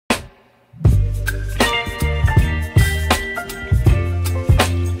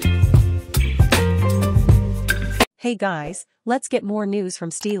Hey guys, let's get more news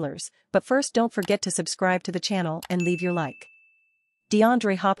from Steelers, but first don't forget to subscribe to the channel and leave your like.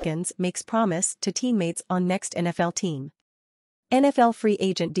 DeAndre Hopkins makes promise to teammates on next NFL team. NFL free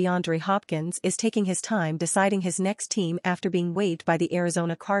agent DeAndre Hopkins is taking his time deciding his next team after being waived by the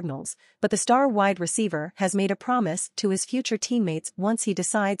Arizona Cardinals, but the star wide receiver has made a promise to his future teammates once he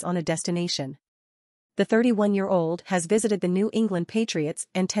decides on a destination. The 31-year-old has visited the New England Patriots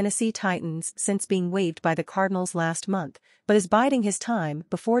and Tennessee Titans since being waived by the Cardinals last month, but is biding his time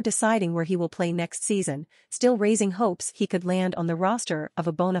before deciding where he will play next season, still raising hopes he could land on the roster of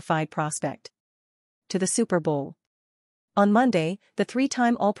a bona fide prospect. To the Super Bowl. On Monday, the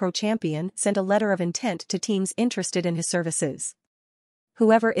three-time All-Pro champion sent a letter of intent to teams interested in his services.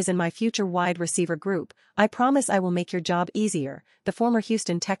 "Whoever is in my future wide receiver group, I promise I will make your job easier," the former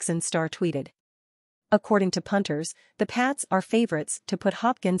Houston Texans star tweeted. According to punters, the Pats are favorites to put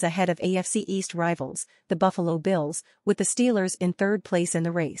Hopkins ahead of AFC East rivals, the Buffalo Bills, with the Steelers in third place in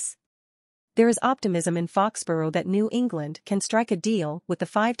the race. There is optimism in Foxborough that New England can strike a deal with the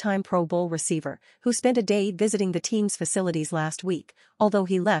five-time Pro Bowl receiver, who spent a day visiting the team's facilities last week, although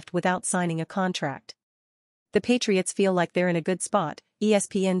he left without signing a contract. "The Patriots feel like they're in a good spot,"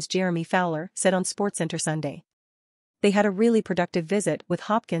 ESPN's Jeremy Fowler said on SportsCenter Sunday. They had a really productive visit with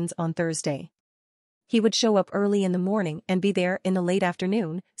Hopkins on Thursday. He would show up early in the morning and be there in the late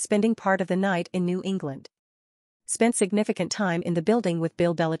afternoon, spending part of the night in New England. Spent significant time in the building with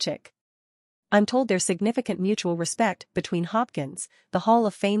Bill Belichick. "I'm told there's significant mutual respect between Hopkins, the Hall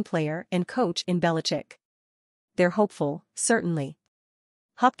of Fame player and coach, in Belichick. They're hopeful, certainly."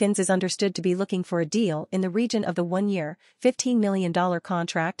 Hopkins is understood to be looking for a deal in the region of the one-year, $15 million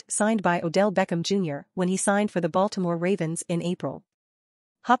contract signed by Odell Beckham Jr. when he signed for the Baltimore Ravens in April.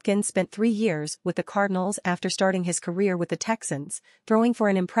 Hopkins spent 3 years with the Cardinals after starting his career with the Texans, throwing for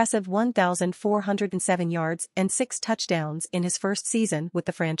an impressive 1,407 yards and 6 touchdowns in his first season with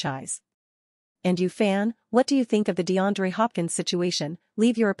the franchise. And you fan, what do you think of the DeAndre Hopkins situation?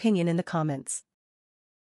 Leave your opinion in the comments.